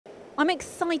I'm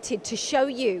excited to show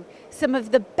you some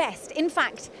of the best, in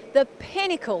fact, the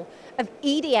pinnacle of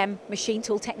EDM machine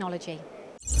tool technology.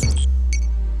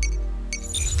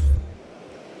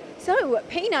 So,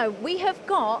 Pino, we have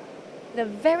got the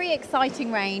very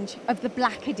exciting range of the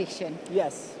Black Edition.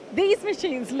 Yes. These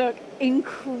machines look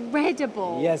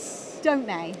incredible. Yes. Don't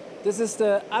they? This is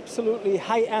the absolutely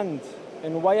high end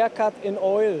in wire cut in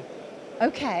oil.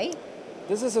 Okay.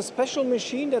 This is a special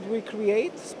machine that we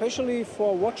create especially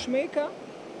for watchmaker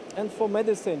and for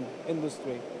medicine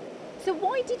industry. So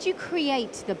why did you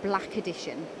create the Black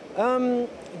Edition?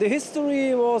 The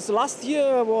history was last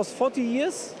year was 40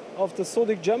 years of the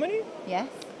Sodick Germany. Yes.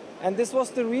 And this was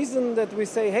the reason that we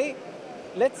say, hey,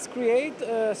 let's create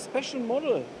a special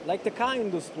model like the car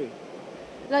industry.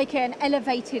 Like an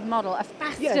elevated model, a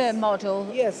faster model.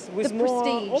 Yes, with the more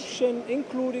prestige. option,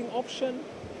 including option.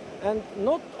 And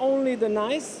not only the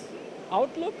nice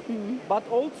outlook, but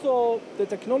also the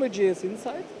technology is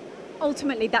inside.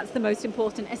 Ultimately, that's the most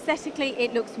important. Aesthetically,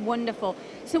 it looks wonderful.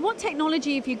 So what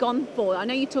technology have you gone for? I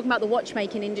know you're talking about the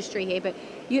watchmaking industry here, but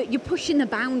you're pushing the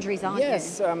boundaries, aren't you?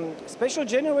 Yes, special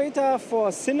generator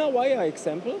for thinner wire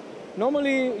example.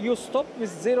 Normally you stop with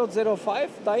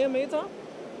 0.05 diameter.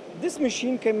 This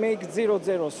machine can make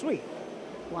 0.03.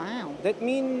 Wow. That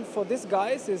means for these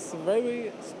guys is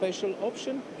very special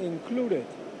option included.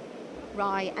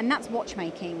 Right, and that's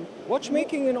watchmaking.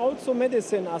 Watchmaking and also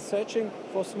medicine are searching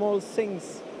for small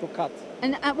things to cut.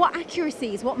 And what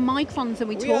accuracies, what microns are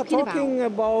we talking about? We are talking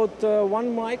about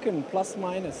 1 micron plus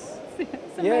minus.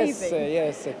 It's amazing.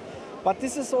 Yes. But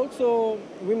this is also,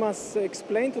 we must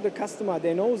explain to the customer,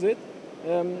 they knows it,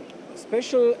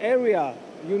 special area.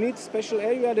 You need special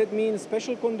area, that means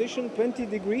special condition, 20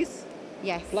 degrees.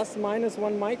 Yes. Plus minus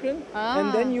 1 micron.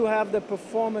 And then you have the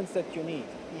performance that you need.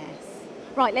 Yes.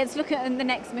 Right, let's look at the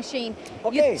next machine.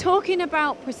 Okay. You're talking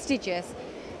about prestigious.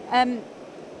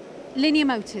 Linear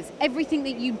motors, everything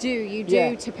that you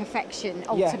do to perfection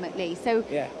ultimately. So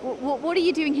what are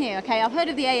you doing here? Okay, I've heard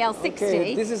of the AL60.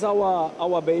 Okay, this is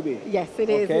our baby. Yes, it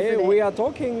is. Okay, isn't it? we are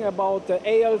talking about the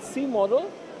ALC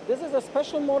model. This is a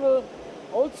special model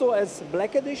also as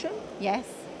Black Edition. Yes.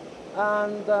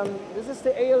 And this is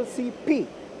the ALC P.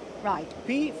 Right.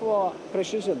 P for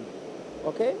precision.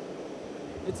 Okay.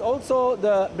 It's also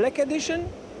the Black Edition.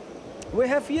 We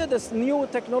have here this new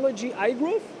technology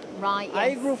iGroove. Right,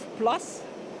 yes. iGroove Plus.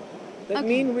 That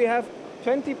means we have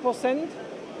 20%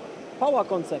 power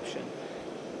consumption.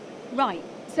 Right.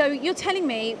 So you're telling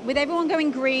me, with everyone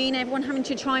going green, everyone having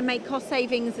to try and make cost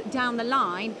savings down the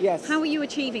line, how are you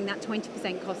achieving that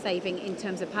 20% cost saving in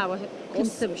terms of power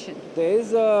consumption? There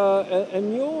is a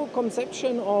new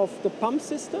conception of the pump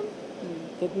system.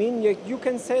 That means you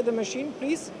can say the machine,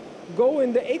 please go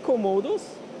in the eco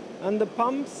modus, and the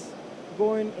pumps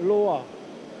going lower.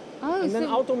 Oh, and then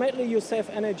automatically you save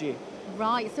energy.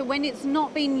 Right, so when it's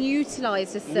not being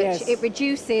utilised as such, it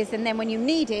reduces, and then when you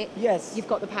need it, you've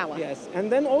got the power. Yes, and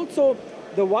then also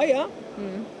the wire,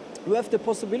 you have the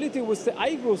possibility with the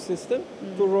iGroove system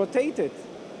to rotate it.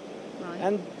 Right.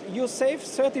 And you save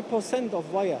 30%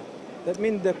 of wire. That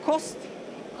means the cost.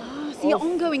 Ah, so your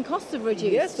ongoing costs are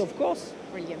reduced. Yes, of course.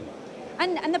 Brilliant.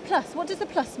 And the plus, what does the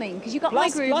plus mean? Because you've got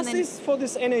iGroove. Plus is for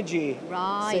this energy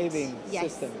saving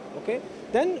system. Okay.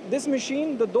 Then this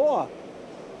machine, the door,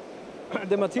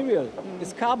 the material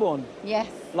is carbon. Yes.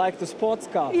 Like the sports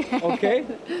car. Okay.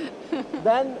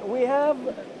 Then we have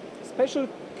special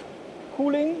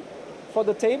cooling for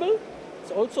the table.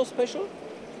 It's also special.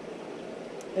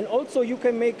 And also you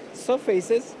can make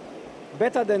surfaces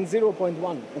better than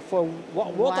 0.1. For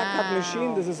water cut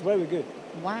machine, this is very good.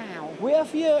 Wow. We have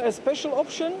here a special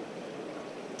option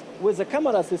with a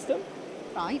camera system.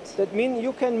 Right. That means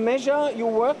you can measure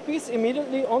your workpiece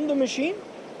immediately on the machine.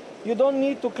 You don't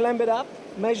need to clamp it up,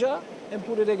 measure, and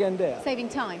put it again there. Saving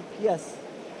time. Yes.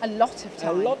 A lot of time.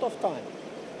 A lot of time.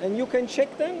 And you can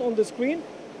check then on the screen,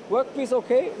 workpiece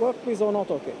okay, workpiece or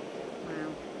not okay. Wow.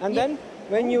 And then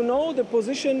when you know the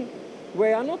position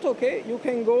where are not okay, you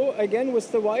can go again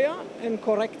with the wire and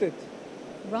correct it.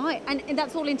 Right, and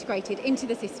that's all integrated into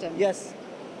the system? Yes.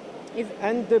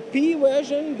 And the P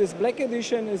version, this Black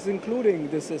Edition, is including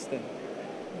the system.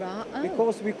 Right. Oh.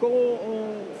 Because we go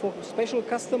for special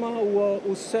customer who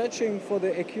are searching for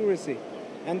the accuracy.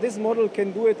 And this model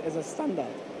can do it as a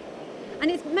standard. And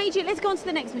it's major, let's go on to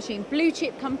the next machine. Blue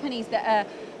chip companies that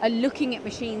are looking at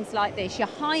machines like this, your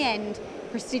high-end,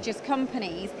 prestigious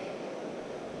companies.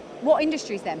 What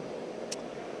industries then?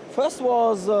 First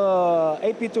was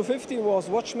AP250 was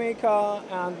watchmaker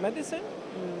and medicine.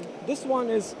 This one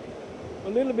is a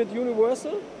little bit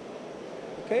universal,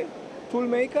 okay, tool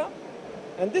maker.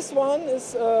 And this one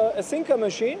is a sinker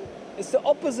machine. It's the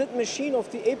opposite machine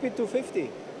of the AP250.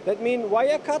 That means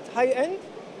wire cut high-end,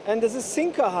 and this is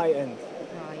sinker high-end.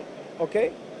 Right.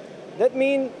 Okay? That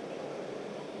means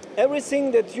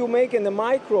everything that you make in the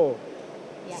micro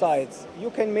sites, you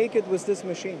can make it with this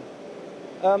machine.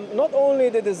 Not only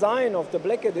the design of the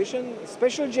Black Edition,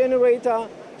 special generator,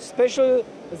 special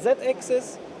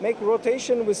Z-axis, make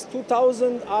rotation with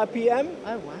 2000 RPM.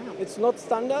 Oh, wow. It's not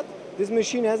standard. This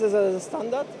machine has it as a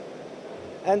standard.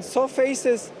 And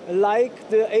surfaces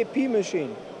like the AP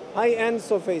machine, high-end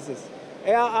surfaces.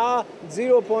 ARR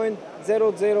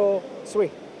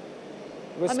 0.003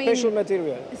 with special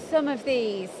material. Some of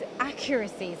these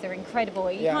accuracies are incredible.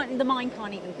 The mind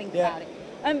can't even think about it.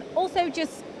 Also,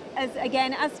 just as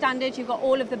standard, you've got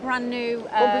all of the brand new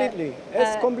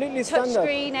it's completely standard.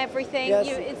 Touchscreen, everything. Yes.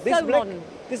 It's so modern.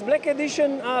 This Black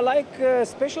Edition are like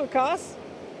special cars,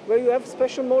 where you have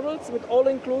special models with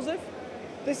all-inclusive.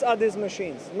 These are these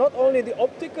machines. Not only the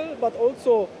optical, but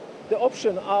also the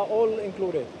option are all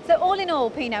included. So all in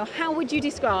all, Pino, how would you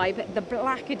describe the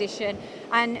Black Edition,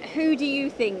 and who do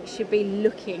you think should be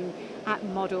looking at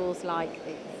models like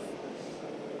this?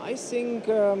 I think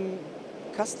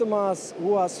customers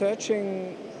who are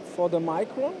searching for the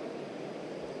micro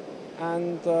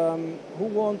and who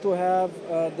want to have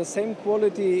the same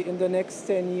quality in the next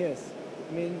 10 years.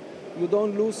 I mean, you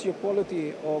don't lose your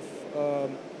quality of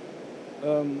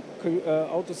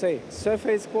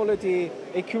surface quality,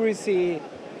 accuracy,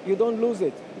 you don't lose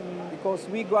it because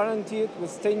we guarantee it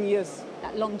with 10 years.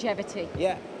 That longevity.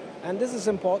 Yeah, and this is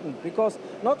important because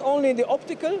not only the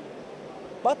optical,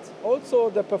 but also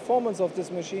the performance of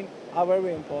this machine are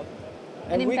very important.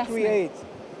 And we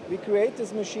create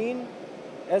this machine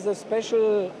as a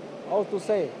special,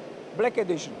 Black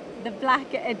Edition. The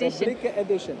Black Edition. The Black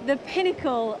Edition. The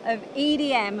pinnacle of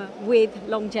EDM with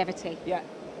longevity. Yeah.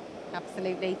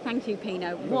 Absolutely. Thank you,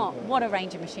 Pino. What a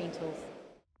range of machine tools.